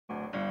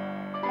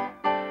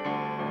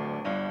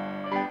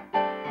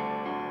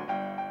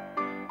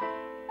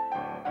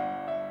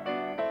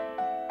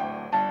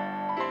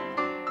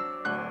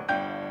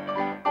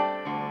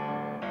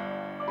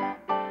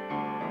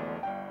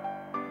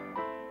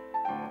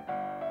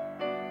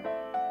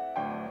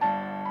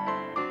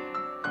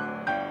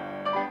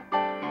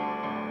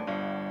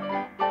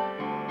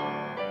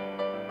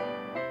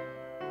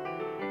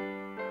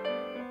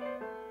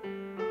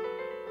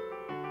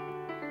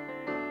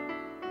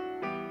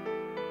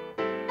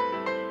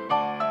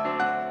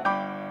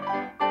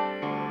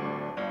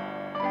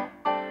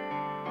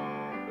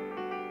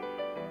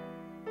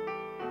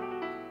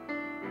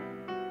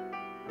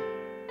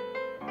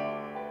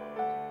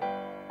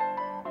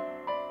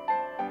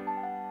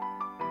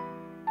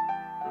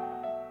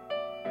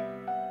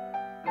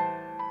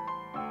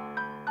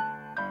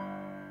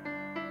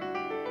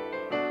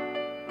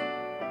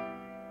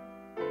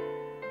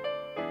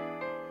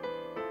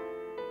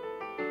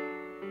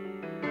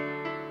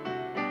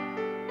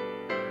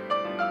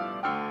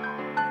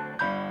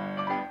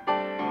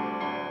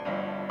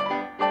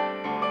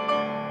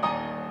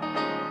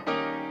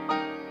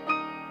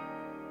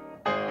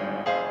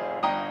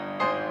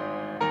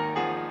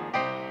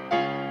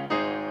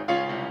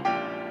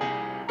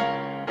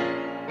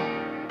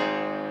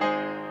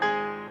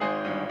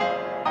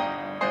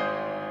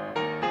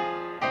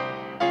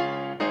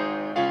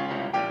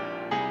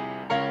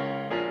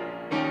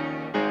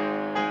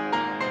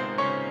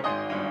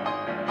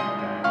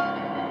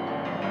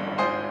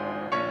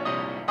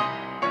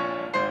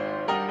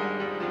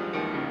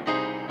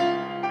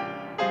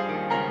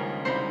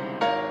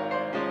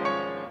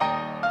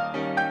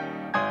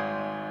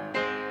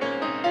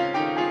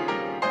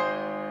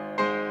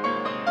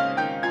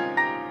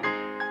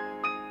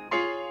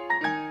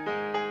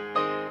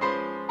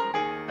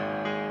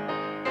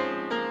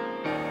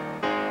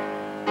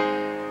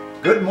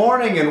Good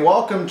morning and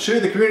welcome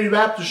to the Community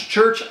Baptist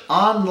Church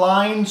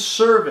online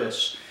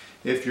service.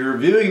 If you're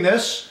viewing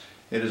this,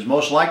 it is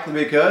most likely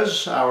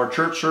because our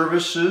church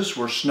services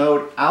were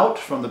snowed out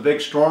from the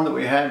big storm that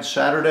we had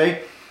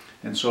Saturday.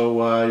 And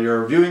so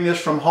you're viewing this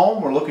from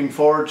home. We're looking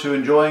forward to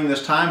enjoying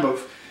this time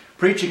of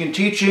preaching and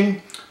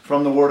teaching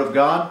from the Word of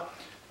God.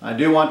 I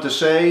do want to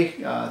say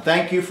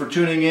thank you for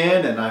tuning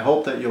in, and I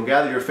hope that you'll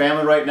gather your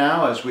family right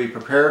now as we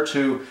prepare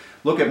to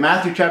look at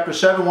Matthew chapter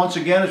 7 once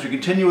again as we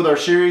continue with our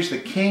series, The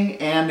King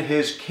and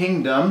His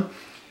Kingdom.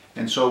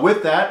 And so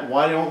with that,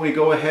 why don't we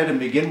go ahead and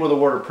begin with a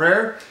word of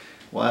prayer.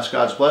 We'll ask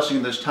God's blessing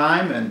in this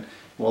time, and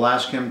we'll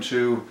ask Him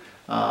to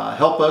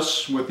help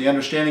us with the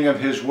understanding of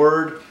His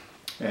Word.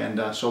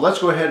 And so let's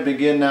go ahead and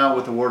begin now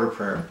with a word of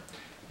prayer.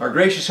 Our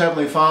gracious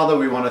Heavenly Father,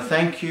 we want to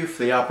thank You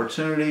for the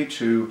opportunity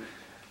to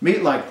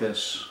meet like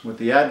this. With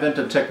the advent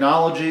of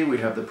technology, we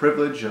have the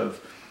privilege of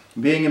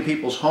being in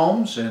people's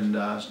homes and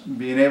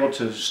being able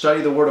to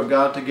study the Word of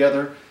God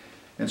together.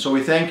 And so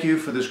we thank You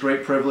for this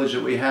great privilege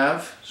that we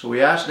have. So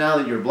we ask now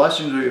that Your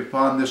blessings be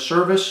upon this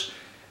service,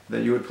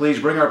 that You would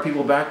please bring our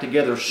people back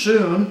together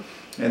soon,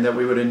 and that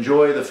we would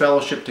enjoy the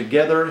fellowship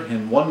together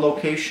in one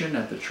location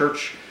at the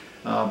church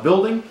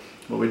building.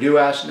 But we do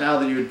ask now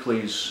that You would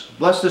please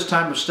bless this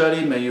time of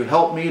study. May You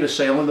help me to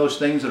say only those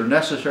things that are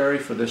necessary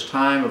for this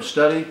time of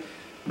study.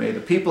 May the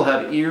people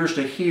have ears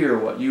to hear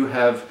what You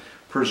have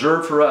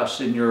preserved for us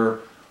in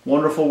Your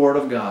wonderful Word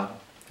of God.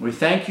 We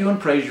thank You and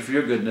praise You for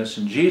Your goodness.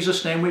 In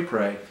Jesus' name we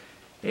pray.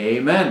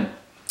 Amen.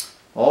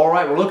 All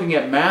right, we're looking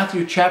at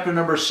Matthew chapter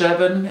number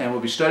 7, and we'll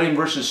be studying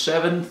verses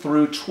 7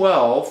 through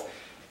 12.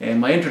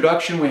 In my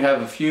introduction, we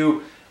have a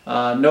few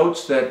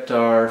notes that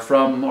are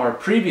from our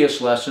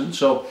previous lesson.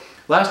 So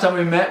last time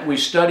we met, we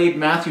studied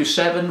Matthew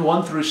 7,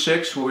 1 through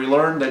 6, where we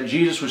learned that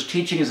Jesus was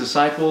teaching His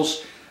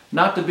disciples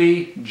not to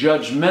be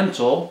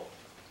judgmental.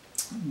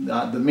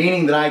 The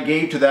meaning that I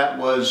gave to that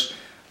was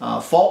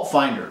fault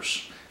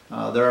finders.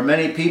 There are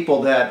many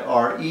people that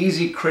are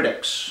easy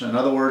critics. In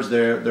other words,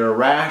 they're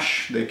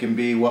rash. They can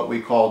be what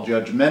we call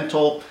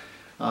judgmental.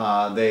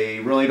 They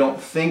really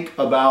don't think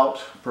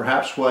about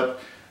perhaps what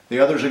the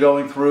others are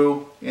going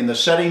through. In the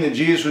setting that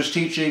Jesus was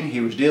teaching,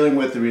 He was dealing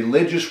with the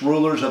religious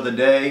rulers of the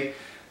day,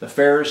 the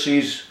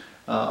Pharisees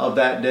of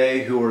that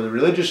day, who were the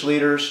religious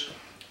leaders.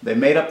 They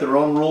made up their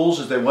own rules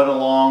as they went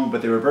along,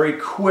 but they were very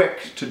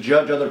quick to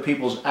judge other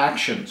people's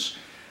actions.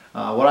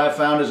 What I've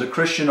found as a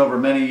Christian over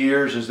many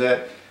years is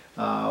that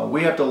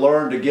we have to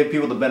learn to give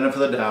people the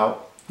benefit of the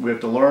doubt. We have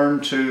to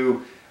learn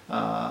to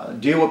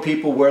deal with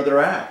people where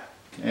they're at.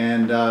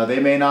 And they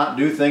may not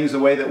do things the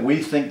way that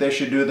we think they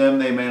should do them.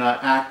 They may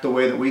not act the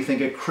way that we think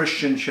a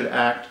Christian should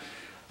act.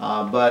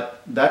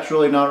 But that's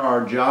really not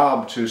our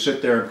job to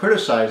sit there and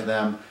criticize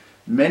them.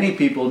 Many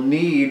people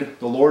need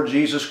the Lord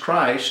Jesus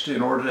Christ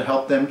in order to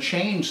help them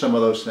change some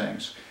of those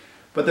things.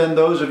 But then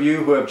those of you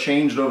who have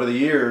changed over the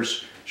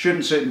years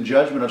shouldn't sit in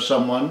judgment of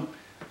someone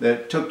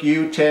that took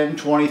you 10,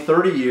 20,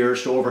 30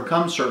 years to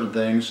overcome certain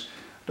things.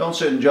 Don't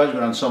sit in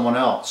judgment on someone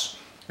else.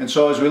 And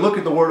so as we look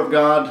at the Word of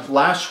God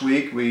last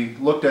week, we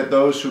looked at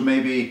those who may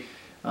be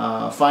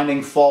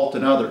finding fault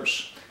in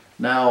others.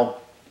 Now,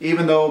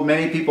 even though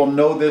many people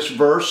know this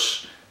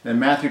verse, in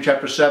Matthew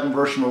chapter 7,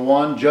 verse number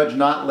 1, judge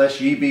not lest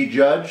ye be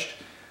judged,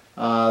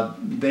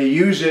 they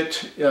use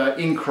it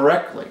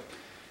incorrectly.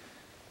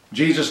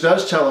 Jesus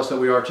does tell us that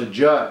we are to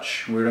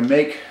judge. We're to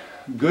make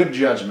good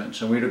judgments,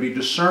 and we're to be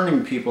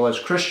discerning people as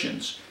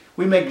Christians.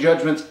 We make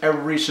judgments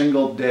every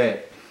single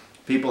day.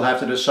 People have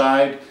to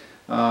decide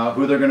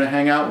who they're going to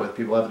hang out with.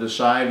 People have to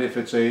decide if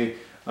it's a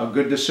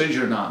good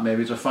decision or not.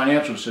 Maybe it's a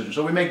financial decision.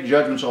 So we make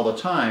judgments all the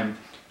time.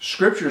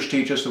 Scriptures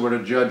teach us that we're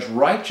to judge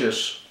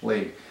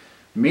righteously,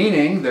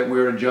 meaning that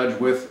we're to judge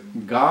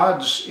with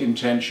God's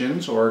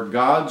intentions or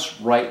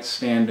God's right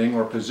standing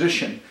or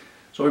position.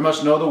 So we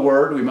must know the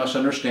Word, we must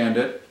understand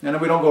it, and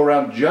we don't go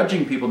around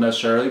judging people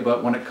necessarily,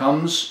 but when it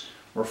comes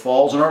or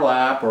falls in our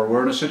lap, or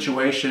we're in a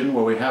situation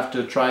where we have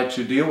to try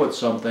to deal with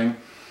something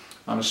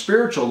on a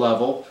spiritual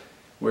level,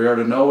 we are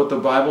to know what the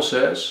Bible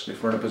says.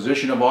 If we're in a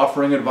position of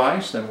offering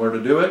advice, then we're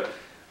to do it,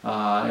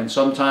 and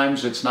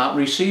sometimes it's not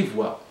received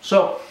well.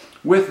 So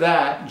with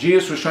that,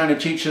 Jesus was trying to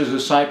teach His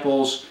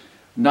disciples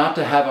not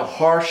to have a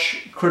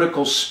harsh,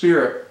 critical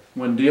spirit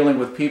when dealing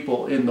with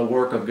people in the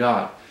work of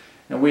God.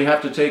 And we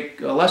have to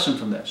take a lesson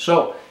from this.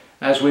 So,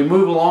 as we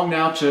move along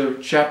now to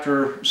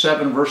chapter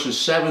 7, verses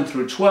 7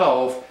 through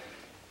 12,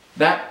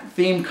 that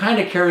theme kind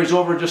of carries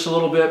over just a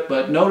little bit,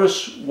 but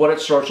notice what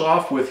it starts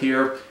off with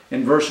here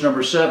in verse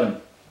number 7.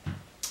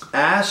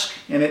 Ask,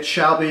 and it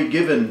shall be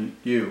given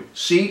you.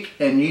 Seek,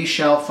 and ye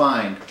shall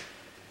find.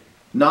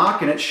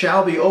 Knock, and it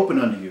shall be opened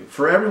unto you.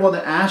 For everyone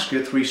that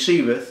asketh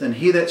receiveth, and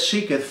he that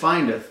seeketh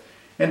findeth,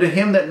 and to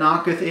him that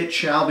knocketh it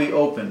shall be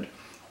opened.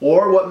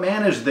 Or what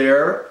man is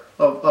there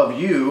of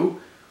you,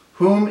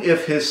 whom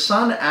if his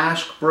son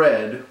ask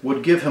bread,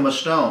 would give him a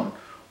stone?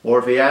 Or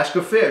if he ask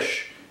a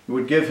fish,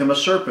 would give him a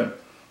serpent?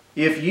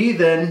 If ye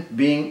then,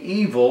 being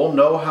evil,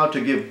 know how to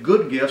give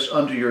good gifts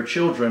unto your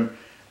children,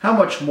 how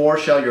much more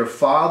shall your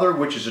Father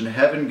which is in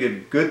heaven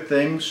give good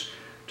things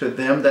to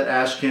them that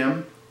ask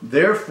him.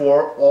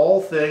 Therefore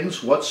all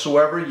things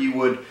whatsoever ye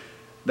would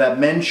that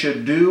men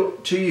should do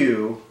to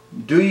you,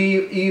 do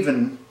ye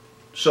even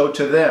so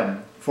to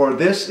them. For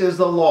this is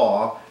the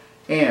law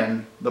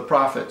and the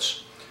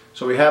prophets.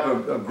 So we have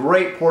a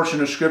great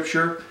portion of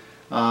Scripture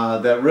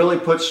that really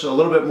puts a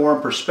little bit more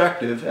in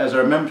perspective. As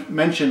I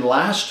mentioned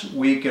last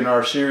week in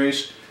our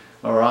series,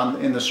 or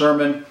in the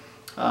sermon,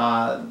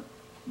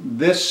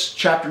 this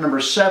chapter number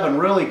 7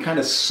 really kind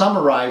of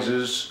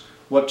summarizes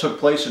what took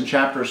place in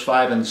chapters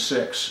 5 and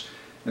 6.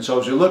 And so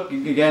as we look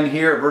again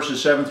here at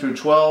verses 7 through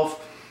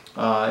 12,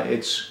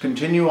 it's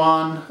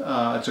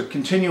a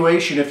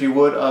continuation, if you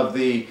would, of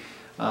the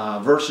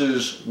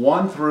verses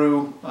 1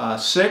 through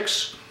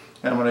 6.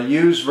 And I'm going to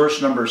use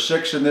verse number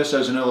 6 in this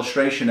as an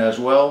illustration as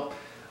well.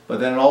 But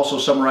then it also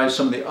summarizes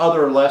some of the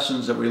other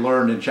lessons that we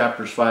learned in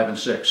chapters 5 and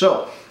 6.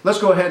 So let's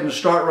go ahead and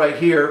start right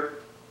here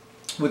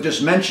with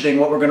just mentioning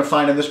what we're going to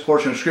find in this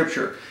portion of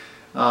Scripture.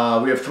 We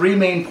have 3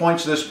 main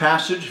points of this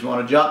passage. If you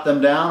want to jot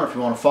them down or if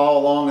you want to follow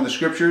along in the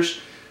Scriptures: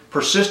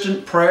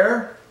 persistent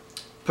prayer,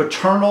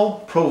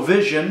 paternal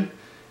provision,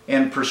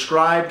 and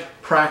prescribed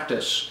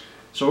practice.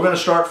 So we're going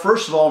to start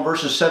first of all in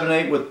verses 7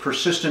 and 8 with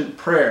persistent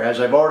prayer. As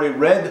I've already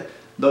read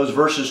those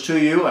verses to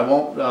you, I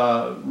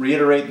won't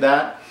reiterate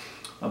that.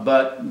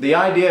 But the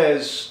idea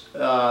is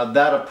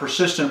that of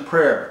persistent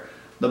prayer.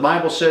 The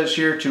Bible says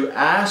here to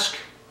ask,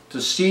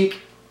 to seek,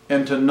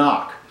 and to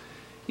knock.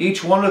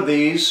 Each one of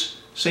these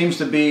seems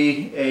to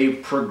be a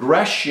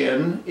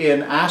progression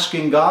in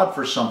asking God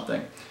for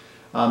something.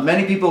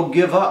 Many people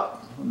give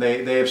up.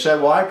 They have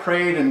said, well, I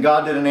prayed and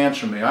God didn't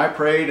answer me. I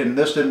prayed and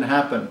this didn't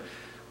happen.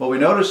 Well, we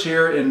notice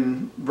here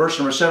in verse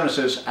number 7 it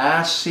says,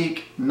 ask,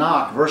 seek,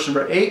 knock. Verse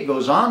number 8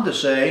 goes on to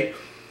say,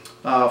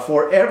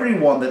 for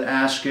everyone that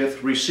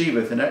asketh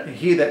receiveth, and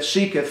he that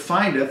seeketh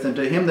findeth, and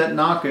to him that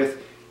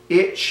knocketh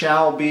it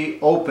shall be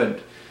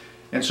opened.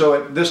 And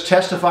so this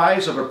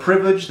testifies of a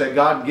privilege that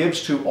God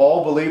gives to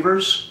all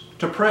believers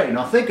to pray.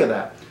 Now think of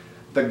that.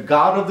 The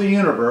God of the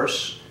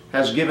universe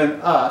has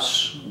given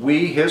us,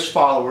 we his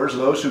followers,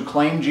 those who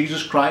claim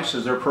Jesus Christ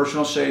as their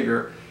personal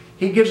Savior,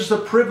 he gives us the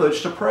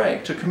privilege to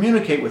pray, to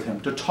communicate with him,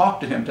 to talk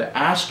to him, to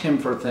ask him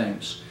for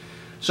things.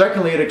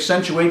 Secondly, it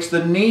accentuates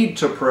the need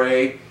to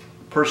pray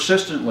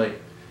persistently.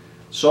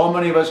 So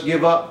many of us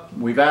give up.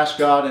 We've asked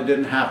God and it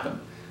didn't happen.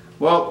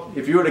 Well,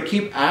 if you were to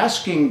keep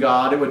asking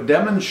God, it would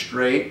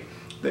demonstrate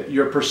that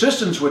your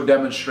persistence would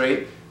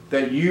demonstrate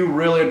that you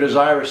really are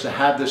desirous to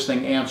have this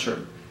thing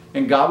answered.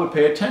 And God would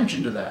pay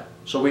attention to that.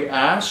 So we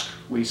ask,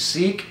 we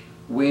seek,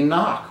 we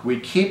knock. We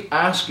keep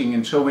asking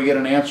until we get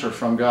an answer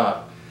from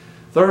God.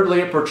 Thirdly,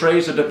 it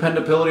portrays the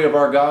dependability of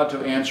our God to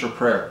answer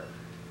prayer.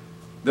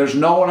 There's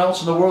no one else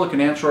in the world that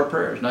can answer our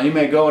prayers. Now you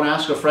may go and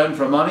ask a friend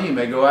for money, you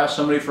may go ask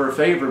somebody for a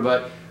favor,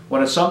 but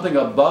when it's something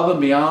above and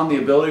beyond the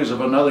abilities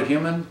of another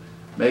human,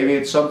 maybe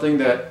it's something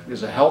that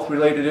is a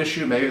health-related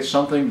issue, maybe it's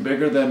something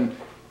bigger than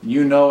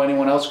you know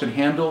anyone else can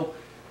handle,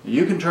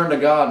 you can turn to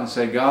God and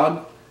say,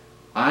 God,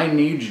 I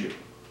need you.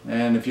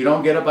 And if you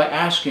don't get it by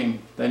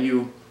asking, then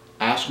you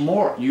ask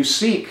more. You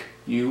seek.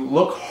 You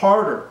look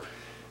harder.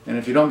 And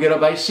if you don't get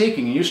it by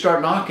seeking, you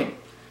start knocking.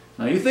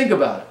 Now you think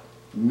about it.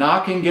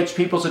 Knocking gets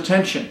people's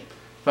attention.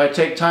 If I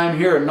take time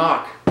here and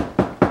knock,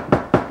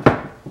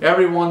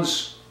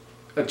 everyone's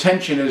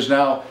attention is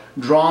now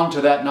drawn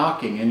to that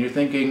knocking. And you're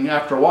thinking,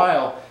 after a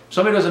while, if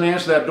somebody doesn't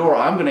answer that door,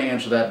 I'm going to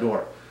answer that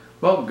door.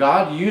 Well,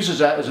 God uses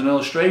that as an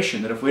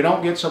illustration that if we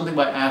don't get something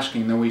by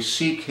asking, then we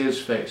seek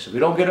his face. If we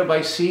don't get it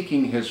by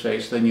seeking his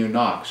face, then you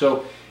knock.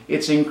 So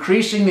it's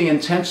increasing the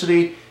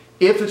intensity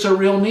if it's a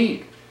real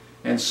need.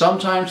 And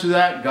sometimes through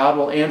that, God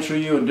will answer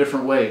you in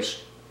different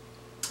ways.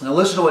 Now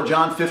listen to what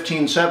John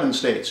 15:7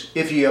 states.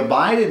 If ye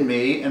abide in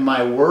me, and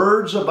my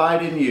words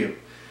abide in you,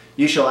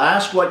 ye shall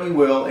ask what ye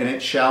will, and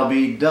it shall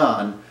be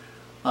done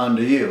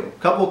unto you.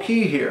 A couple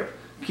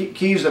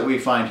keys that we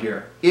find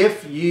here.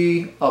 If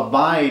ye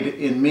abide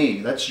in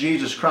me, that's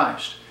Jesus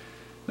Christ.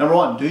 Number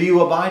one, do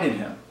you abide in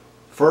him?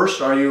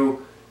 First, are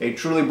you a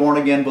truly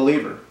born-again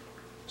believer?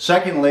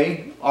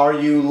 Secondly, are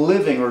you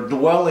living or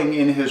dwelling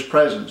in his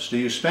presence? Do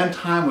you spend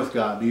time with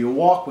God? Do you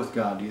walk with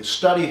God? Do you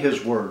study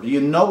his word? Do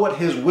you know what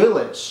his will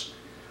is?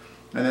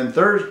 And then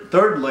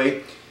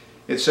thirdly,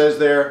 it says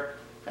there,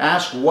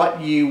 ask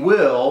what ye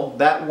will.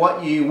 That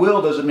what ye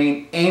will doesn't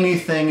mean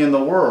anything in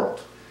the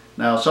world.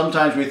 Now,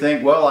 sometimes we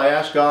think, well, I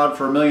asked God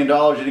for $1 million,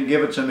 he didn't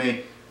give it to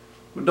me.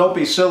 Well, don't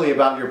be silly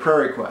about your prayer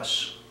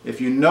requests. If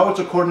you know it's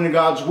according to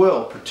God's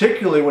will,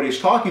 particularly what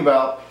he's talking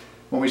about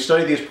when we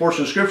study these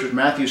portions of Scriptures,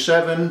 Matthew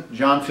 7,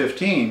 John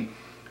 15,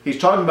 he's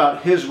talking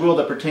about his will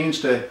that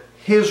pertains to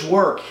his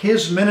work,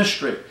 his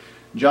ministry.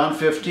 John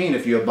 15,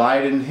 if you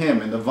abide in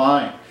him, in the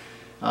vine,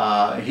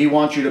 he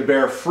wants you to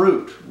bear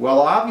fruit. Well,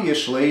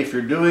 obviously, if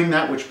you're doing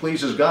that which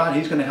pleases God,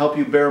 he's going to help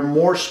you bear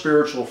more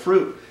spiritual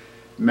fruit.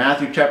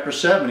 Matthew chapter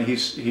 7,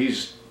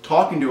 he's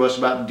talking to us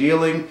about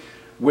dealing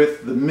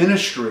with the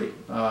ministry,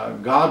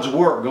 God's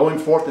work, going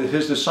forth as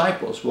his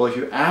disciples. Well, if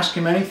you ask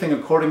him anything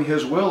according to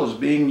his will is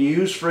being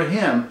used for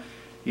him,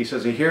 he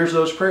says he hears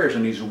those prayers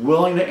and he's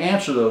willing to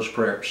answer those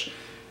prayers.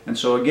 And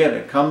so again,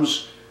 it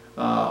comes,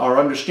 our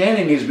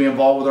understanding needs to be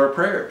involved with our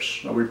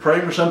prayers. Are we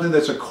praying for something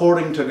that's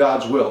according to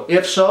God's will?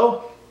 If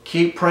so,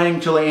 keep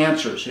praying till He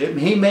answers.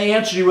 He may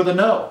answer you with a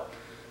no,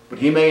 but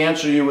He may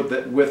answer you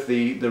with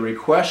the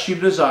request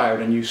you've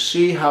desired, and you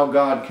see how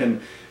God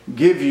can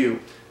give you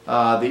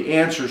the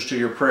answers to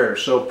your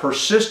prayers. So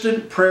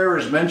persistent prayer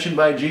is mentioned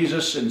by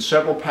Jesus in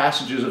several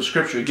passages of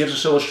Scripture. He gives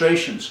us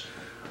illustrations.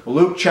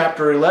 Luke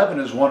chapter 11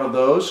 is one of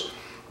those.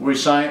 We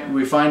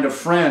find a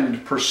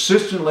friend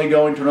persistently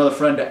going to another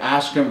friend to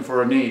ask him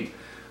for a need.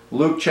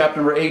 Luke chapter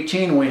number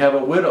 18, we have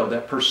a widow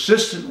that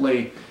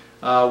persistently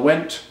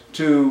went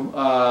to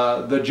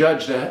the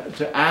judge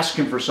to ask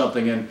him for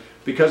something, and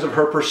because of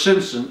her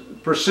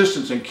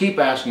persistence and keep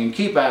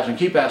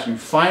asking,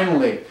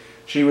 finally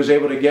she was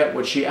able to get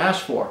what she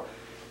asked for.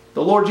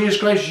 The Lord Jesus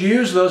Christ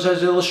used those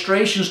as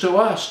illustrations to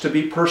us to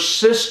be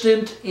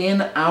persistent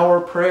in our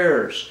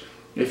prayers.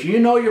 If you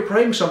know you're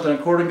praying something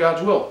according to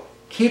God's will,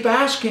 keep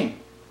asking.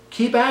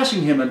 Keep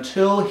asking Him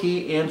until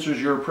He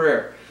answers your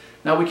prayer.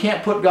 Now, we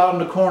can't put God in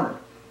the corner.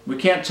 We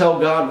can't tell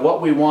God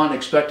what we want and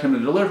expect Him to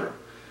deliver.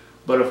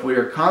 But if we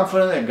are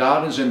confident that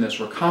God is in this,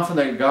 we're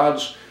confident that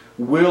God's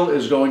will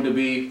is going to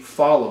be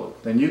followed,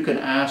 then you can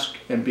ask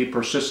and be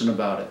persistent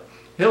about it.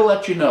 He'll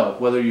let you know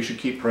whether you should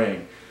keep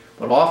praying.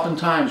 But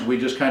oftentimes we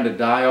just kind of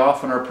die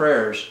off in our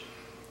prayers,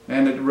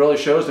 and it really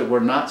shows that we're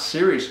not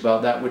serious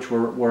about that which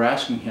we're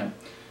asking Him.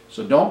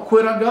 So don't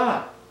quit on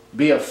God.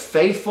 Be a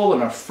faithful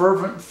and a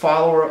fervent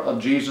follower of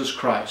Jesus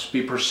Christ.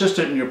 Be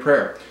persistent in your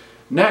prayer.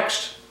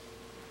 Next,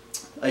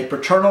 a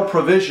paternal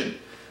provision.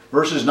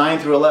 Verses 9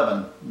 through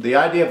 11. The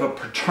idea of a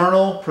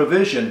paternal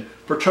provision,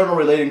 paternal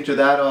relating to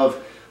that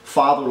of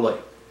fatherly.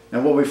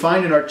 And what we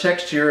find in our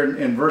text here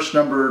in verse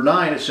number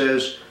 9, it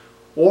says,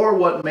 "Or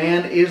what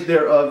man is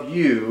there of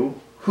you,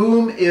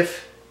 whom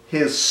if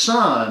his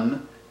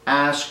son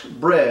ask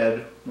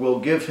bread, will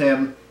give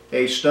him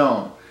a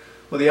stone?"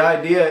 Well, the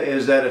idea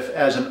is that if,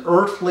 as an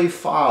earthly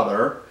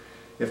father,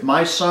 if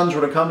my sons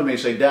were to come to me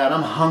and say, "Dad,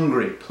 I'm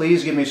hungry,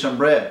 please give me some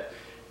bread,"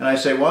 and I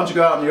say, "Why don't you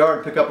go out in the yard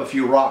and pick up a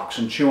few rocks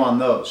and chew on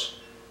those?"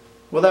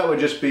 Well, that would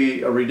just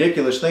be a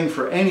ridiculous thing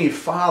for any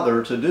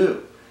father to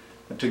do,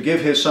 to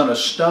give his son a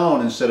stone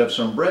instead of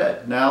some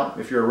bread. Now,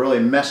 if you're a really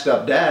messed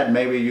up dad,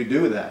 maybe you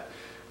do that.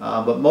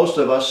 But most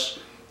of us,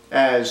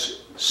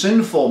 as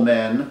sinful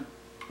men,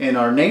 in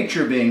our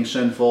nature being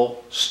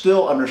sinful,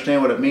 still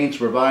understand what it means to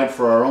provide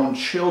for our own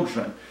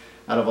children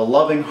out of a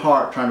loving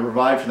heart, trying to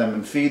provide for them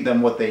and feed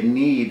them what they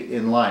need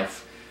in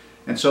life.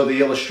 And so the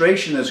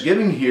illustration that's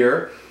given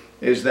here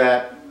is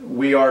that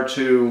we are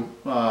to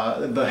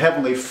the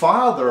Heavenly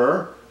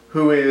Father,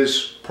 who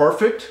is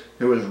perfect,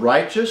 who is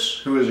righteous,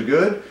 who is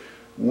good.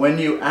 When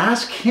you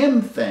ask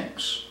Him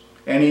things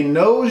and He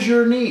knows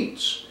your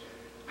needs,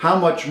 how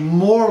much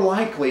more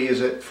likely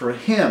is it for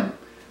Him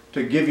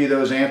to give you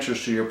those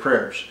answers to your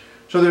prayers?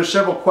 So there's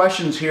several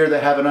questions here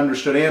that have an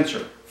understood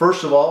answer.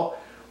 First of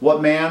all,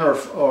 what man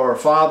or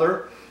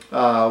father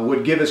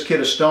would give his kid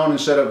a stone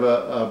instead of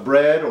a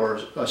bread, or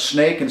a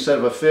snake instead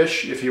of a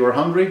fish if he were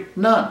hungry?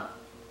 None.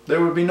 There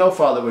would be no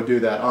father that would do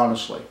that,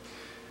 honestly.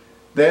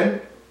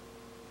 Then,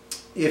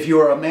 if you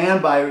are a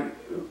man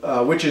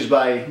which is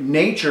by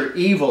nature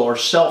evil or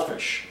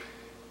selfish,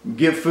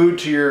 give food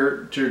to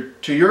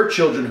your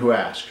children who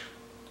ask.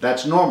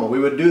 That's normal. We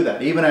would do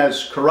that. Even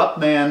as corrupt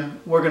man,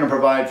 we're going to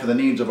provide for the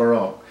needs of our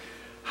own.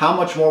 How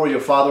much more will your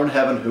Father in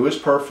heaven, who is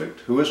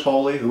perfect, who is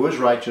holy, who is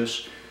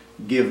righteous,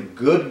 give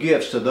good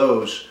gifts to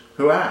those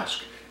who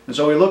ask? And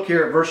so we look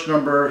here at verse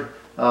number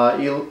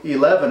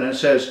 11, and it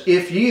says,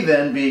 "If ye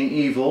then, being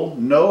evil,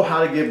 know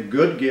how to give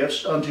good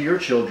gifts unto your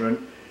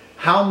children,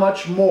 how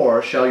much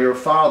more shall your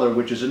Father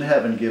which is in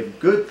heaven give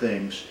good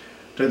things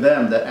to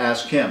them that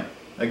ask Him?"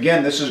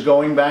 Again, this is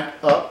going back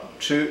up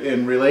to,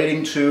 in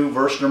relating to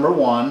verse number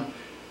 1,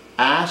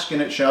 "Ask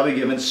and it shall be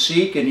given,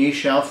 seek and ye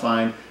shall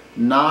find,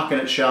 knock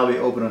and it shall be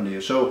opened unto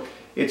you." So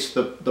it's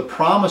the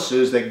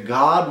promises that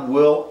God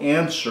will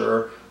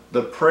answer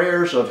the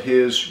prayers of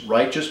His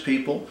righteous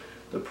people,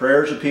 the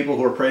prayers of people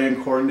who are praying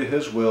according to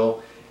His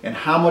will, and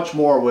how much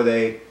more would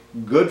a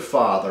good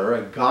Father,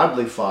 a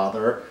godly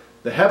Father,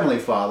 the Heavenly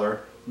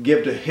Father,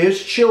 give to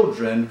His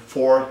children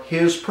for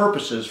His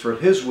purposes, for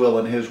His will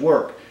and His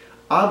work.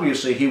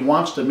 Obviously, He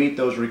wants to meet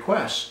those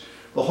requests.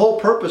 The whole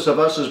purpose of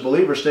us as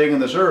believers staying on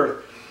this earth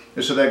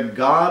is so that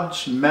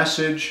God's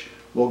message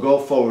will go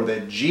forward,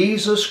 that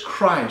Jesus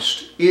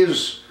Christ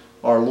is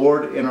our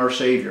Lord and our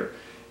Savior,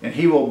 and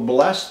He will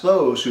bless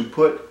those who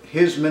put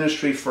His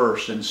ministry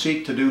first and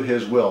seek to do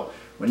His will.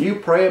 When you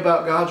pray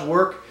about God's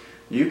work,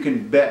 you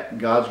can bet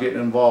God's getting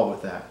involved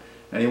with that.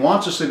 And He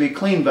wants us to be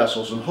clean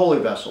vessels and holy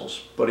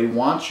vessels, but He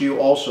wants you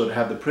also to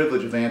have the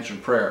privilege of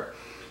answered prayer.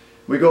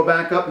 We go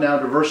back up now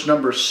to verse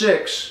number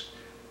 6,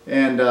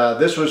 and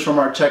this was from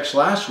our text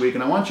last week,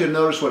 and I want you to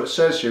notice what it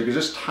says here, because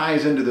this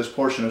ties into this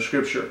portion of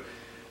Scripture.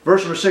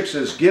 Verse number 6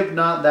 says, "Give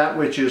not that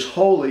which is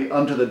holy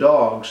unto the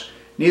dogs,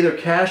 neither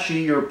cast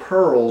ye your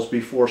pearls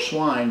before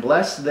swine,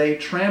 lest they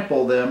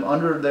trample them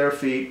under their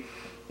feet,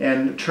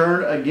 and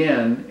turn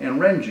again and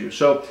rend you."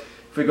 So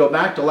if we go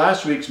back to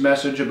last week's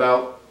message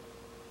about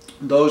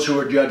those who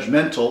are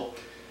judgmental.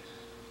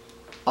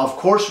 Of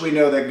course, we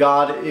know that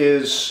God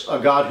is a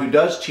God who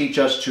does teach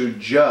us to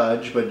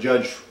judge, but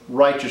judge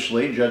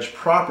righteously, judge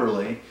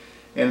properly.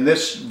 And in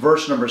this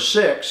verse number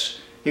 6,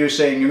 he was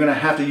saying you're going to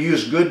have to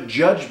use good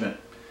judgment.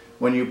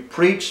 When you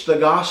preach the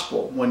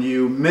gospel, when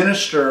you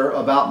minister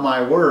about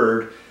my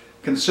word,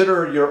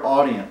 consider your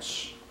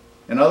audience.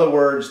 In other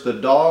words, the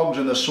dogs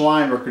and the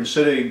swine were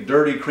considered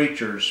dirty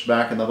creatures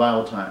back in the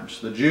Bible times.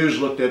 The Jews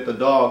looked at the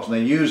dogs and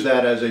they used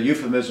that as a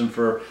euphemism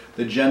for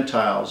the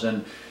Gentiles.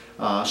 And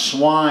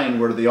swine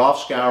were the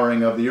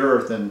offscouring of the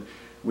earth, and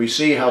we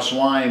see how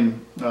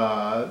swine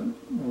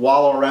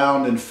wallow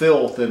around in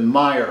filth and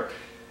mire.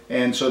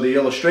 And so the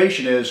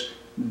illustration is,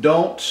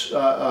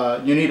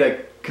 you need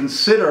to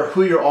consider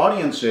who your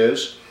audience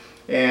is,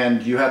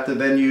 and you have to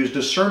then use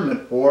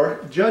discernment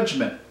or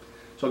judgment.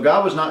 So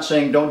God was not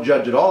saying don't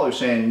judge at all. He was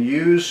saying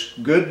use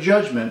good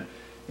judgment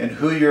in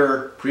who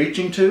you're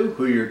preaching to,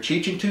 who you're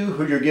teaching to,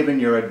 who you're giving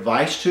your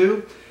advice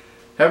to.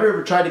 Have you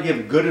ever tried to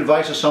give good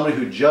advice to somebody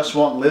who just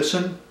won't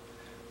listen?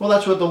 Well,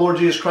 that's what the Lord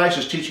Jesus Christ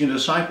is teaching the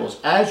disciples.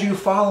 As you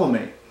follow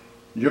me,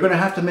 you're going to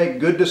have to make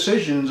good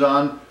decisions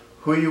on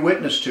who you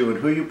witness to and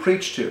who you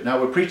preach to.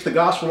 Now, we preach the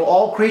gospel to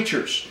all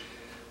creatures,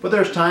 but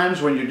there's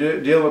times when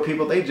you're dealing with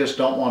people, they just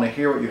don't want to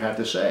hear what you have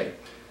to say.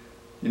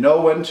 You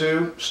know when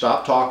to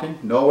stop talking,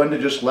 know when to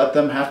just let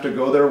them have to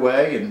go their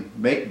way and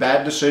make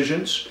bad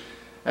decisions.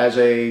 As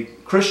a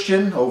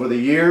Christian, over the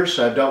years,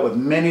 I've dealt with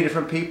many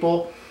different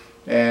people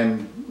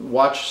and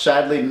watched,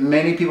 sadly,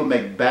 many people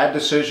make bad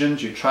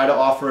decisions. You try to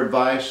offer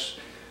advice.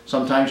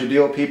 Sometimes you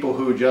deal with people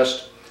who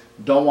just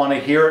don't want to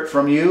hear it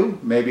from you.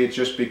 Maybe it's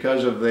just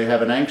because they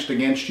have an angst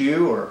against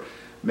you, or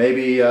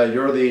maybe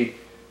you're the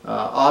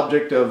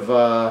object of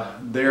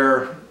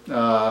their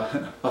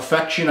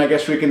affection, I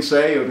guess we can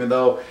say, even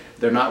though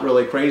they're not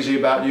really crazy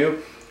about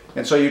you.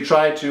 And so you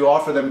try to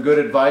offer them good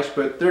advice,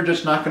 but they're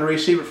just not going to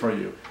receive it from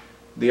you.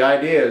 The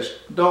idea is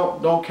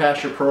don't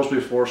cast your pearls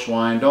before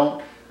swine.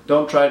 Don't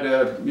try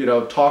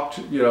to talk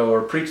to,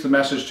 or preach the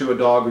message to a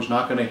dog who's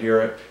not going to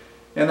hear it.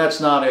 And that's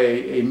not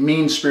a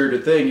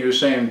mean-spirited thing. You're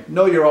saying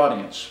know your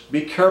audience.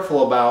 Be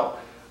careful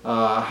about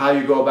how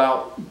you go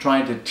about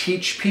trying to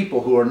teach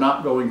people who are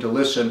not going to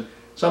listen.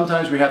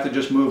 Sometimes we have to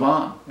just move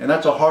on, and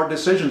that's a hard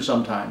decision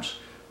sometimes.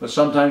 But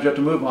sometimes you have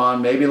to move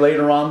on. Maybe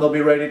later on they'll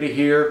be ready to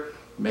hear.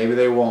 Maybe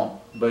they won't.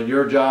 But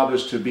your job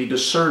is to be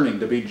discerning,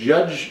 to be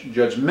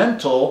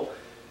judgmental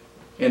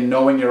in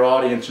knowing your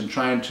audience and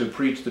trying to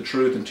preach the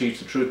truth and teach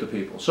the truth to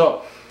people.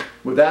 So,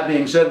 with that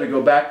being said, we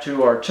go back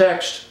to our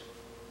text,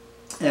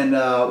 and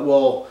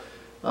we'll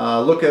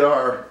look at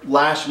our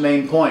last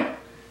main point,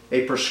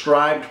 a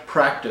prescribed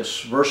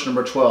practice, verse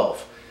number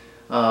 12.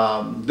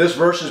 This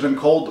verse has been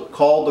called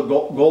the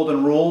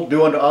golden rule.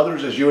 Do unto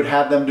others as you would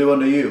have them do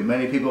unto you.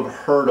 Many people have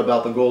heard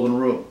about the golden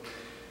rule.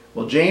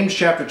 Well, James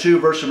chapter 2,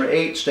 verse number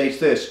 8 states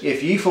this: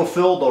 If ye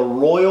fulfill the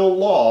royal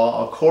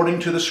law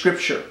according to the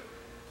Scripture,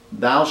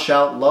 thou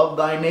shalt love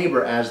thy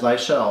neighbor as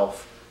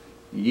thyself,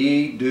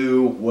 ye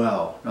do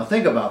well. Now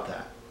think about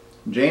that.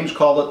 James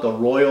called it the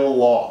royal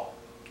law.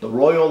 The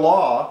royal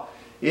law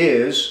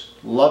is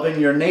loving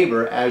your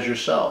neighbor as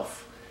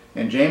yourself.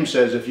 And James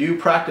says if you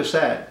practice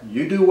that,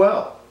 you do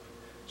well.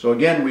 So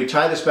again, we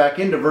tie this back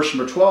into verse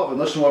number 12, and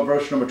listen to what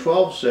verse number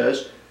 12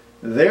 says.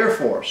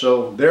 Therefore,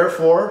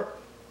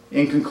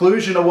 in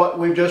conclusion of what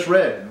we've just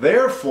read,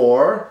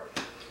 therefore,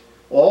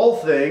 all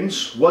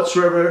things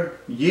whatsoever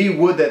ye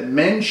would that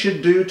men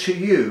should do to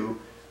you,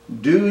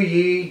 do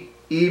ye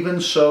even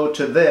so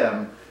to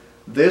them.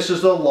 This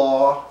is the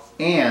law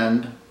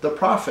and the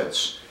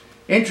prophets.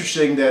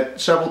 Interesting that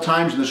several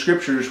times in the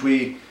Scriptures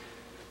we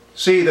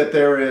see that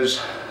there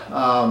is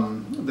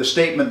the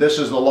statement, this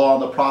is the law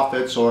and the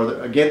prophets,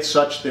 or against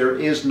such there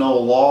is no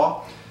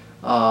law.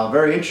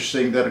 Very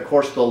interesting that, of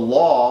course, the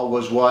law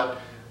was what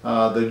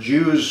the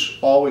Jews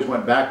always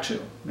went back to.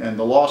 And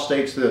the law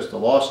states this, the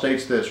law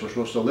states this, we're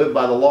supposed to live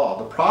by the law.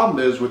 The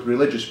problem is with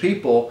religious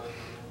people,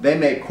 they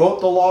may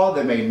quote the law,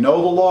 they may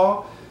know the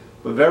law,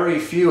 but very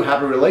few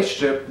have a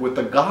relationship with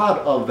the God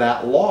of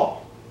that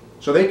law.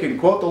 So they can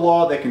quote the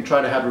law, they can try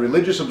to have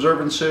religious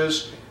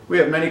observances. We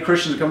have many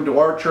Christians come to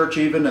our church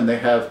even, and they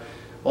have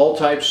all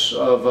types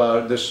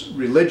of this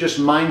religious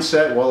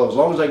mindset. Well, as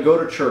long as I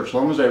go to church, as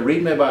long as I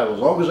read my Bible, as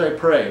long as I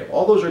pray,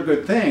 all those are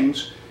good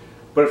things.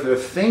 But if they're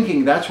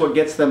thinking that's what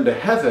gets them to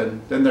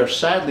heaven, then they're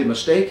sadly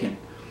mistaken.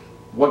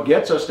 What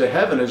gets us to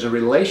heaven is a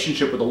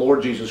relationship with the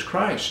Lord Jesus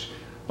Christ.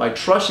 By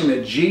trusting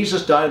that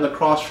Jesus died on the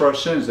cross for our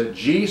sins, that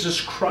Jesus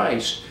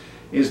Christ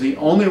is the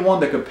only one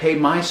that could pay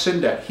my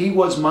sin debt. He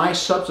was my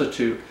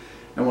substitute.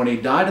 And when He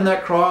died on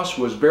that cross,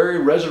 was buried,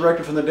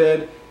 resurrected from the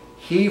dead,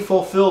 He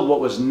fulfilled what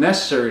was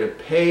necessary to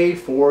pay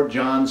for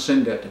John's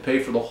sin debt, to pay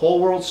for the whole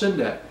world's sin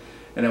debt.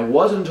 And it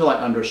wasn't until I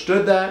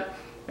understood that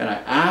and I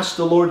asked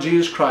the Lord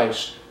Jesus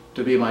Christ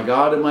to be my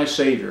God and my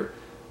Savior,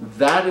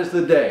 that is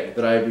the day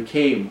that I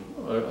became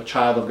a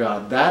child of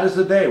God. That is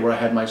the day where I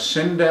had my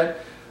sin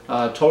debt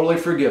totally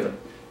forgiven.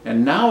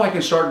 And now I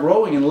can start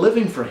growing and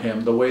living for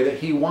Him the way that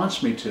He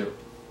wants me to.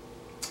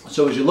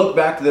 So as you look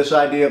back to this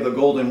idea of the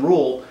golden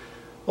rule,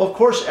 Well, of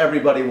course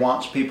everybody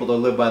wants people to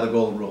live by the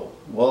golden rule.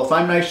 Well, if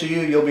I'm nice to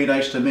you, you'll be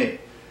nice to me.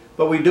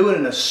 But we do it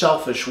in a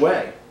selfish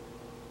way.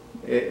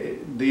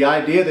 The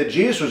idea that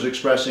Jesus was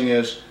expressing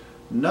is,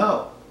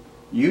 no,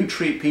 you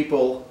treat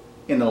people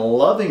in a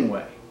loving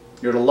way.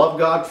 You're to love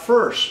God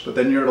first, but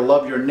then you're to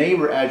love your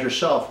neighbor as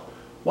yourself.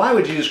 Why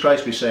would Jesus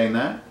Christ be saying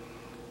that?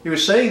 He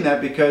was saying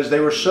that because they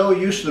were so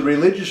used to the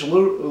religious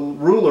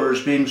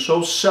rulers being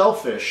so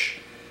selfish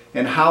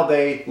in how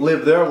they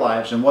lived their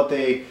lives and what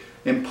they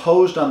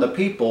imposed on the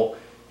people.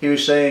 He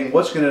was saying,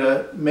 what's going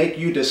to make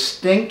you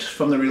distinct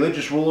from the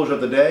religious rulers of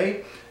the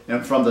day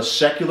and from the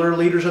secular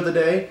leaders of the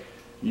day?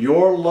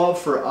 Your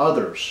love for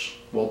others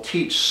will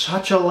teach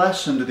such a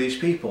lesson to these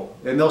people.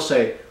 And they'll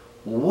say,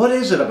 what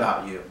is it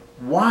about you?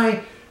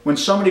 Why, when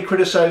somebody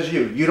criticizes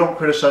you, you don't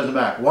criticize them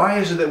back? Why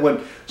is it that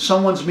when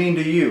someone's mean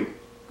to you,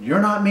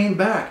 you're not mean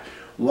back?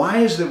 Why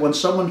is it that when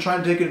someone's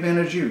trying to take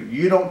advantage of you,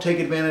 you don't take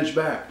advantage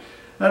back?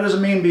 That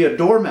doesn't mean be a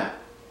doormat,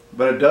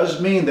 but it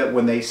does mean that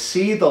when they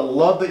see the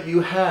love that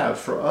you have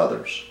for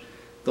others,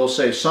 they'll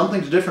say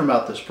something's different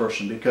about this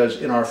person,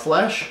 because in our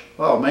flesh,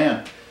 oh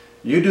man,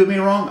 you do me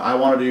wrong, I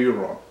want to do you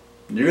wrong.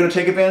 You're going to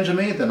take advantage of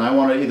me, then I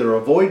want to either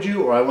avoid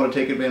you or I want to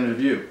take advantage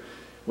of you.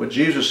 What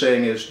Jesus is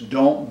saying is,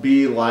 don't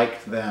be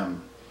like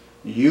them.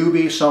 You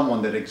be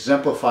someone that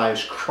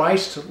exemplifies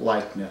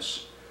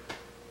Christ-likeness.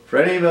 For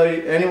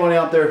anyone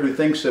out there who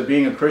thinks that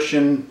being a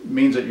Christian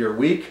means that you're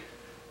weak,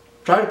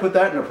 try to put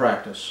that into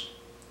practice.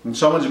 When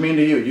someone's mean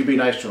to you, you be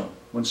nice to them.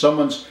 When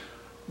someone's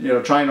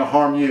trying to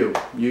harm you,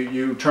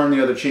 you turn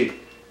the other cheek.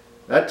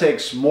 That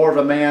takes more of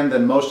a man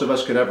than most of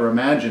us could ever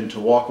imagine to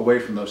walk away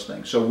from those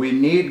things. So we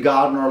need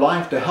God in our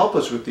life to help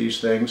us with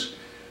these things.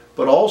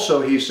 But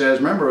also he says,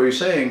 remember what he's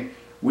saying,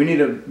 we need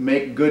to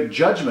make good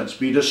judgments,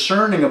 be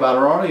discerning about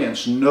our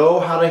audience, know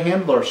how to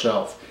handle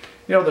ourselves.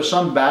 There's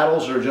some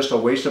battles that are just a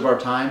waste of our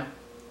time.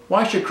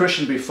 Why should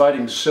Christians be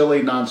fighting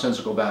silly,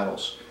 nonsensical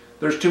battles?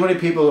 There's too many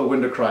people that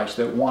win to Christ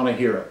that want to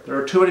hear it. There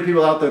are too many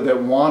people out there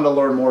that want to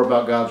learn more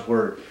about God's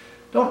Word.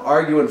 Don't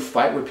argue and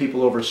fight with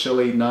people over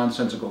silly,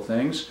 nonsensical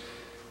things.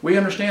 We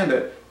understand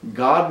that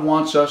God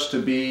wants us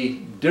to be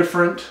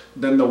different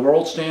than the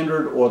world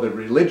standard or the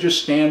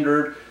religious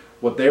standard,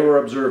 what they were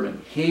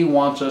observing. He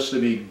wants us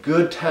to be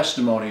good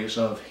testimonies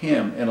of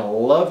Him in a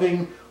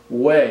loving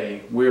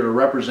way. We're to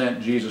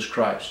represent Jesus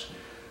Christ.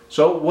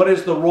 So what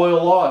is the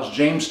royal law, as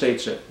James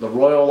states it? The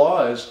royal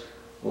law is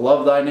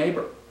love thy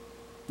neighbor.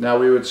 Now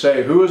we would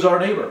say, who is our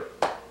neighbor?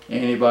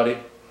 Anybody.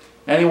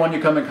 Anyone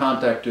you come in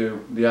contact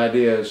to, the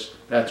idea is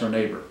that's our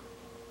neighbor.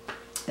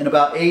 In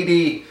about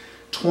AD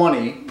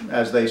 20,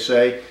 as they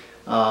say,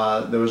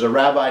 there was a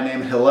rabbi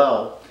named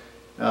Hillel.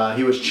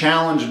 He was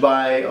challenged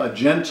by a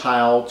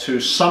Gentile to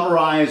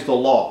summarize the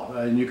law.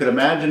 And you can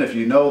imagine, if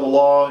you know the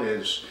law,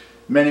 is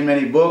many,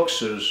 many books,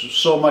 there's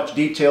so much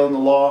detail in the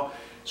law.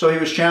 So he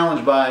was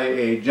challenged by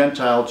a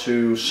Gentile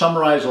to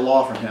summarize the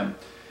law for him.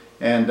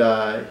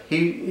 And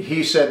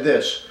he said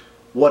this,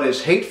 what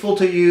is hateful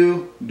to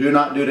you, do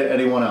not do to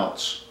anyone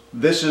else.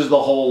 This is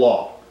the whole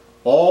law.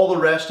 All the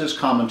rest is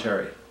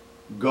commentary.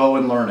 Go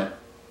and learn it.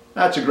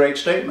 That's a great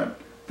statement.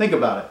 Think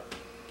about it.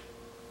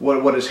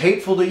 What is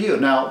hateful to you?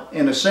 Now,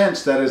 in a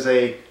sense, that is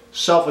a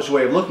selfish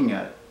way of looking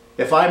at it.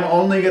 If I'm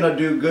only going to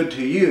do good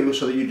to you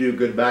so that you do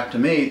good back to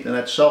me, then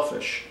that's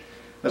selfish.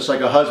 That's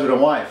like a husband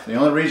and wife. The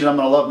only reason I'm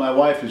going to love my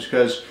wife is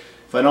because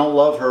if I don't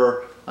love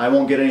her, I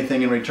won't get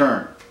anything in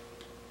return.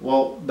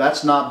 Well,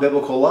 that's not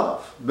biblical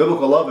love.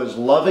 Biblical love is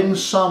loving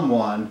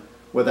someone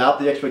without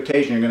the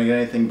expectation you're going to get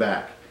anything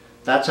back.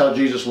 That's how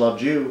Jesus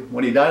loved you.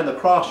 When He died on the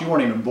cross, you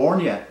weren't even born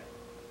yet.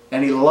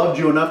 And He loved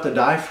you enough to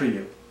die for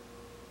you,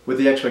 with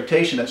the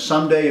expectation that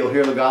someday you'll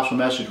hear the gospel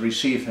message,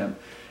 receive Him.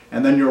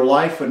 And then your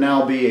life would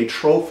now be a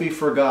trophy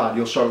for God.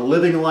 You'll start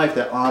living a life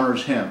that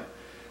honors Him.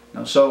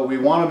 Now, so we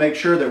want to make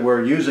sure that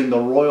we're using the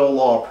royal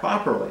law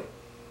properly.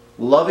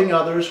 Loving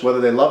others,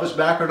 whether they love us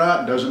back or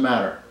not, doesn't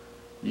matter.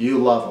 You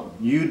love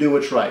them. You do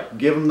what's right.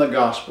 Give them the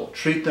gospel.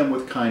 Treat them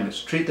with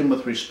kindness. Treat them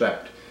with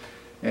respect.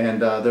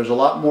 And there's a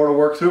lot more to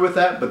work through with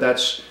that, but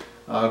that's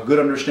a good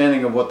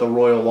understanding of what the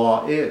royal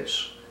law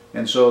is.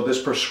 And so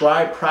this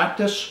prescribed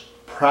practice,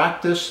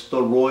 practice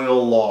the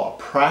royal law.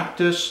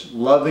 Practice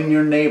loving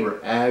your neighbor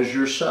as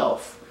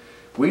yourself.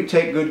 We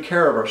take good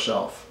care of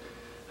ourselves.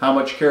 How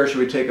much care should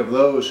we take of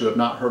those who have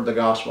not heard the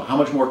gospel? How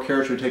much more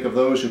care should we take of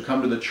those who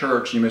come to the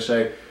church? You may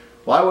say,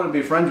 well, I wouldn't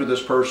be friends with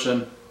this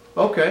person.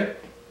 Okay,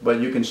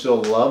 but you can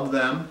still love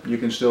them. You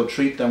can still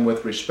treat them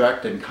with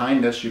respect and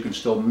kindness. You can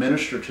still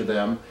minister to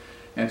them.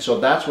 And so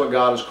that's what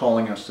God is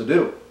calling us to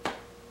do.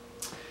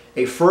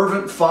 A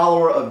fervent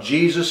follower of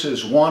Jesus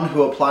is one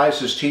who applies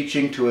His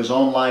teaching to his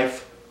own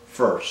life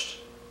first.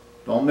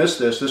 Don't miss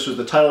this. This was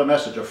the title of the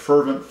message, a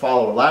fervent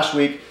follower. Last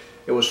week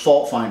it was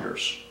fault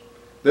finders.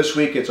 This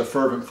week it's a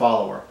fervent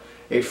follower.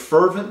 A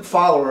fervent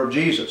follower of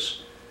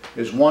Jesus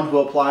is one who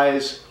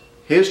applies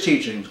His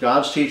teachings,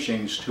 God's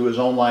teachings, to his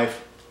own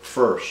life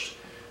first.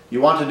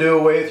 You want to do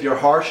away with your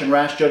harsh and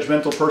rash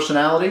judgmental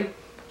personality?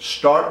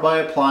 Start by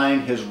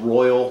applying His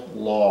royal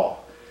law.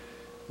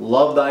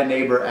 love thy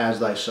neighbor as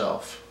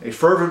thyself. A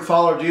fervent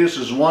follower of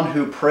Jesus is one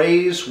who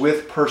prays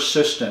with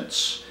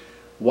persistence.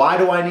 Why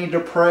do I need to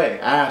pray?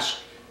 Ask,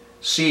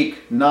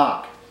 seek,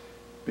 knock.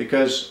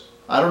 Because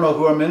I don't know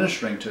who I'm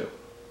ministering to.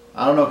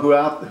 I don't know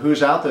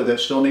who's out there that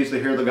still needs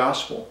to hear the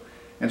gospel.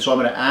 And so I'm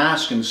going to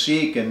ask and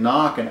seek and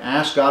knock and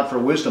ask God for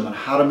wisdom on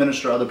how to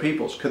minister to other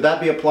people. Could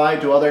that be applied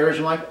to other areas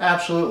in life?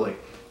 Absolutely.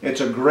 It's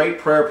a great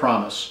prayer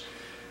promise.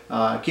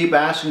 Keep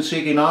asking,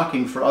 seeking,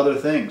 knocking for other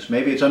things.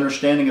 Maybe it's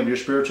understanding of your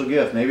spiritual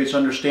gift. Maybe it's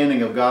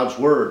understanding of God's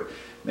Word.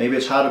 Maybe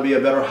it's how to be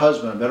a better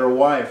husband, a better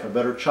wife, a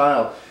better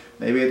child.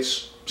 Maybe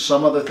it's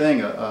some other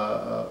thing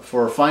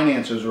for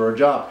finances or a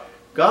job.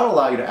 God will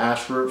allow you to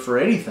ask for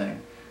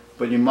anything,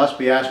 but you must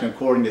be asking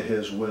according to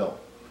His will.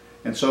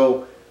 And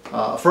so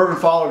a fervent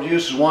follower of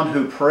Jesus is one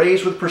who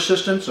prays with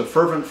persistence. A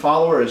fervent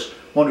follower is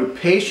one who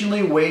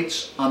patiently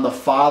waits on the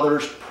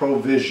Father's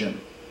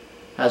provision.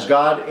 Has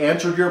God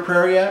answered your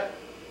prayer yet?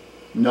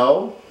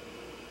 No?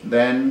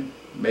 Then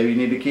maybe you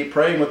need to keep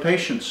praying with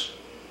patience.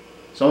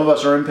 Some of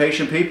us are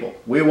impatient people.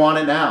 We want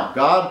it now.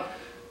 God,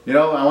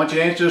 I want you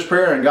to answer this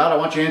prayer, and God, I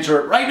want you to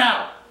answer it right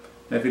now.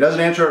 And if He doesn't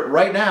answer it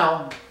right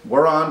now,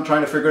 we're on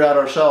trying to figure it out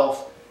ourselves,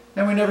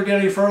 and we never get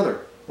any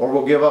further, or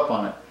we'll give up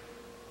on it.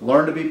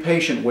 Learn to be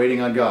patient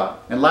waiting on God.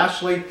 And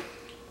lastly,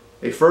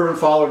 a fervent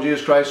follower of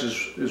Jesus Christ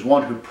is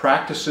one who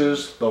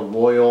practices the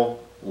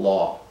royal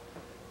law.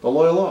 The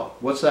loyal law,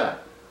 what's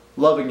that?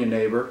 Loving your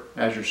neighbor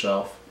as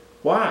yourself.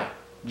 Why?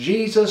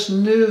 Jesus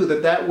knew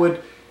that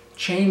would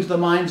change the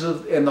minds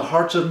and the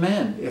hearts of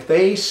men. If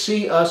they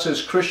see us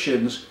as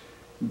Christians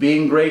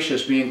being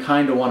gracious, being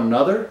kind to one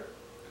another,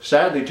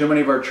 sadly, too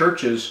many of our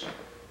churches,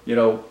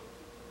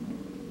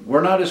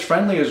 we're not as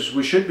friendly as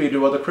we should be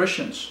to other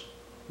Christians.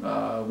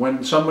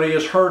 When somebody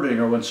is hurting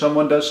or when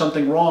someone does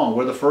something wrong,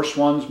 we're the first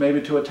ones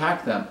maybe to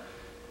attack them.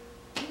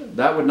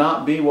 That would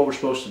not be what we're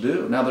supposed to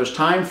do. Now, there's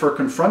time for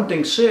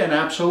confronting sin,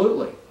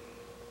 absolutely.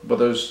 But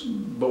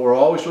we're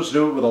always supposed to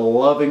do it with a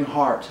loving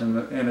heart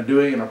and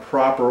doing it in a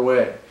proper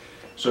way.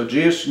 So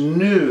Jesus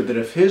knew that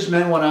if His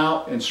men went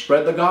out and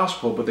spread the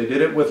gospel, but they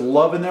did it with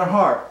love in their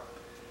heart,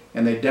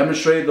 and they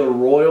demonstrated the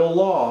royal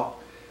law,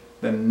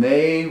 then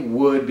they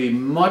would be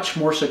much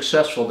more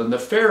successful than the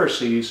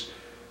Pharisees,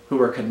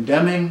 who are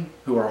condemning,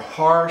 who are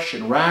harsh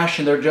and rash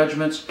in their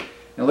judgments.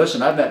 And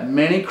listen, I've met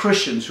many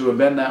Christians who have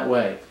been that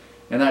way,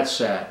 and that's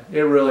sad.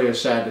 It really is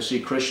sad to see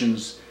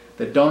Christians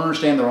that don't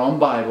understand their own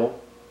Bible,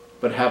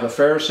 but have a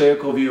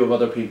Pharisaical view of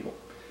other people.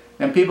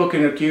 And people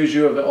can accuse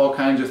you of all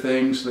kinds of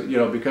things, that,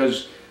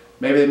 because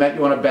maybe they met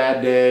you on a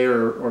bad day,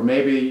 or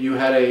maybe you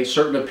had a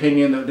certain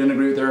opinion that didn't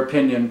agree with their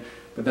opinion,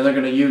 but then they're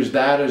going to use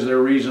that as their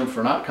reason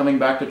for not coming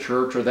back to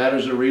church, or that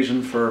as their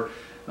reason for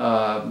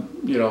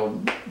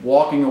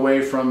walking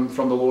away from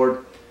the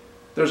Lord.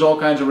 There's all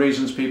kinds of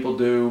reasons people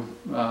do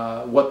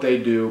what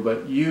they do,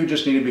 but you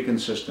just need to be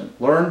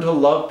consistent. Learn to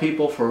love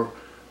people for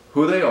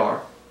who they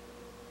are.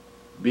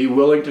 Be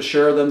willing to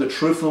share them the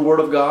truth of the Word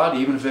of God,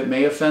 even if it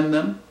may offend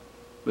them.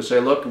 But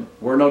say, look,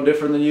 we're no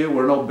different than you.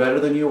 We're no better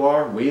than you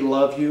are. We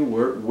love you.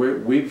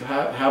 We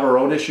have our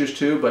own issues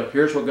too, but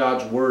here's what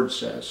God's Word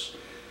says.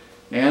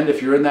 And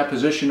if you're in that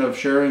position of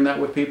sharing that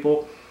with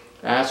people,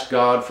 ask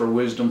God for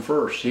wisdom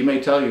first. He may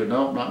tell you,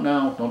 no, not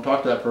now. Don't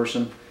talk to that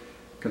person.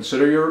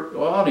 Consider your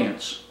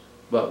audience.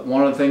 But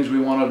one of the things we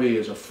want to be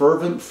is a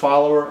fervent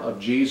follower of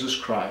Jesus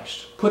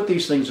Christ. Put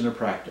these things into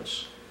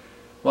practice.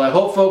 Well, I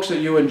hope, folks, that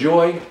you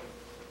enjoy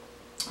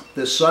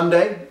this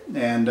Sunday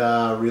and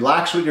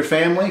relax with your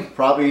family.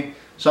 Probably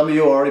some of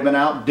you have already been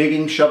out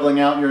digging, shoveling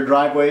out your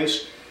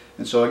driveways.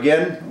 And so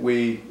again,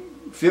 we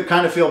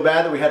kind of feel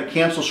bad that we had to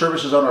cancel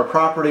services on our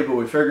property, but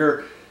we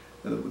figure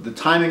the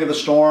timing of the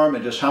storm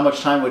and just how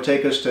much time it would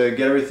take us to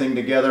get everything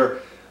together,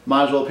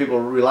 might as well people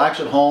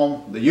relax at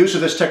home. The use of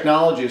this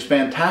technology is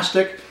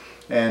fantastic,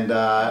 and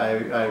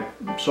I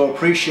so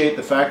appreciate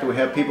the fact that we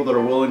have people that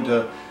are willing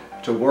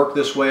to work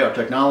this way, our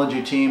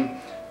technology team.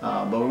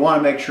 But we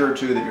want to make sure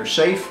too that you're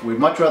safe. We'd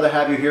much rather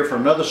have you here for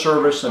another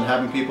service than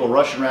having people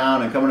rushing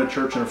around and coming to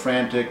church and are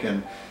frantic.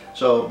 And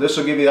so this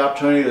will give you the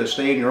opportunity to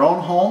stay in your own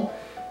home,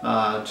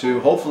 to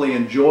hopefully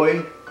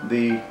enjoy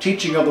the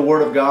teaching of the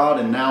Word of God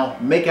and now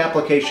make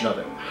application of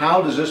it.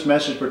 How does this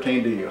message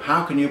pertain to you?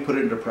 How can you put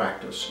it into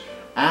practice?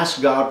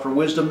 Ask God for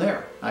wisdom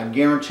there. I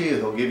guarantee you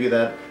He'll give you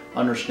that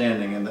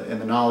understanding and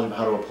the knowledge of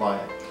how to apply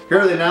it. Here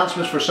are the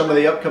announcements for some of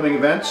the upcoming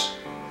events.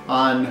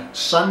 On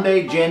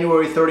Sunday,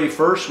 January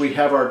 31st, we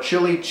have our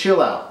Chili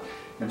Chill Out.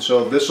 And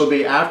so this will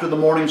be after the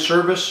morning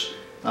service.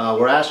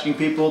 We're asking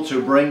people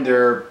to bring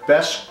their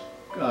best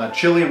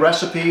chili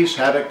recipes,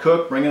 have it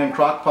cooked, bring it in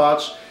crock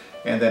pots.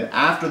 And then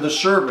after the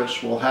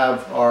service, we'll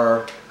have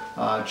our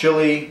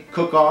chili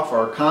cook-off,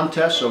 our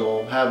contest. So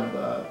we'll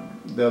have,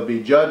 they'll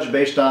be judged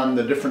based on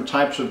the different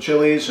types of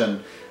chilies,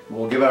 and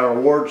we'll give out our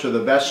award to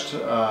the best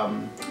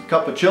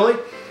cup of chili.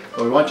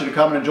 So we want you to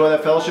come and enjoy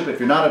that fellowship. If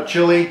you're not a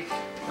chili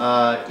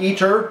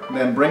eater,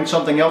 then bring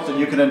something else that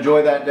you can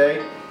enjoy that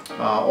day.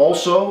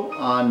 Also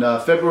on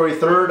February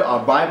 3rd,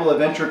 our Bible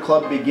Adventure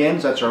Club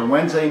begins. That's our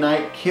Wednesday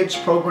night kids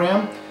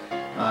program.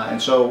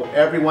 And so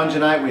every Wednesday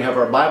night we have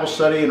our Bible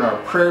study and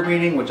our prayer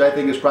meeting, which I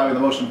think is probably the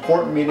most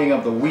important meeting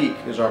of the week,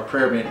 is our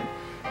prayer meeting.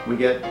 We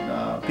get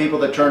people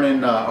that turn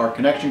in our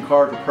connection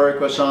card with prayer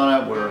requests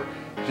on it. We're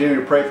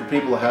continuing to pray for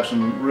people that have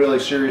some really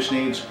serious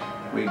needs.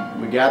 We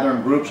gather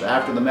in groups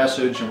after the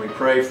message and we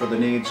pray for the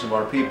needs of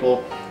our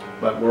people.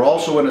 But we're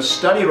also in a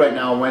study right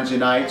now on Wednesday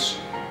nights,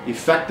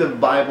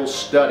 Effective Bible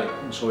Study.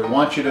 And so we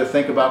want you to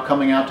think about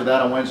coming out to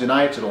that on Wednesday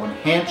nights. It'll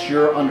enhance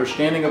your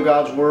understanding of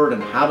God's Word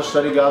and how to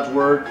study God's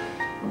Word.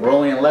 We're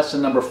only in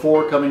lesson number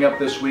 4 coming up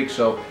this week,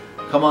 so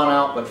come on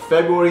out. But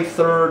February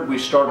 3rd, we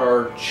start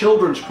our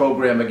children's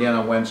program again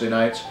on Wednesday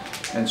nights.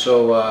 And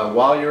so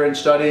while you're in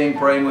studying,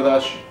 praying with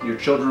us, your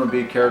children will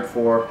be cared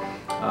for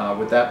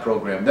with that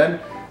program. Then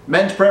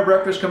men's prayer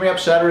breakfast coming up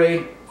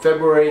Saturday,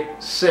 February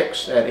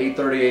 6th at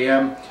 8:30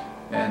 a.m.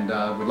 And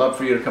we'd love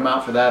for you to come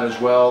out for that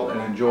as well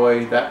and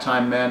enjoy that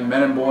time. Men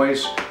and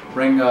boys,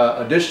 bring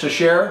a dish to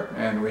share,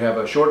 and we have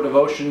a short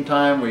devotion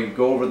time. We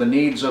go over the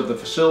needs of the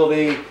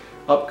facility,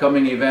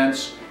 upcoming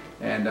events,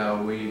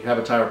 and we have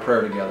a time of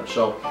prayer together.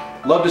 So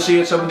love to see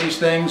you at some of these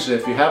things.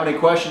 If you have any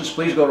questions,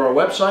 please go to our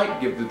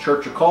website, give the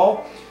church a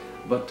call.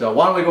 But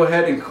why don't we go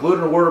ahead and conclude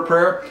in a word of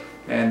prayer,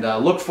 and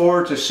look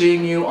forward to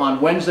seeing you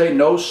on Wednesday.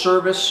 No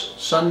service,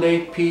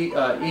 Sunday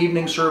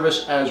evening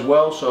service as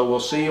well, so we'll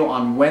see you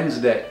on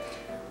Wednesday.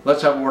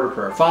 Let's have a word of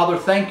prayer. Father,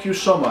 thank you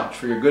so much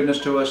for your goodness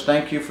to us.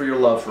 Thank you for your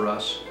love for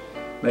us.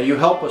 May you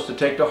help us to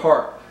take to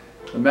heart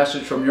the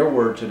message from your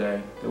word today,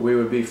 that we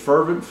would be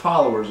fervent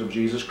followers of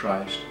Jesus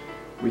Christ.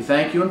 We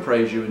thank you and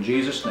praise you in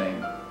Jesus'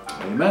 name.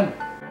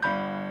 Amen.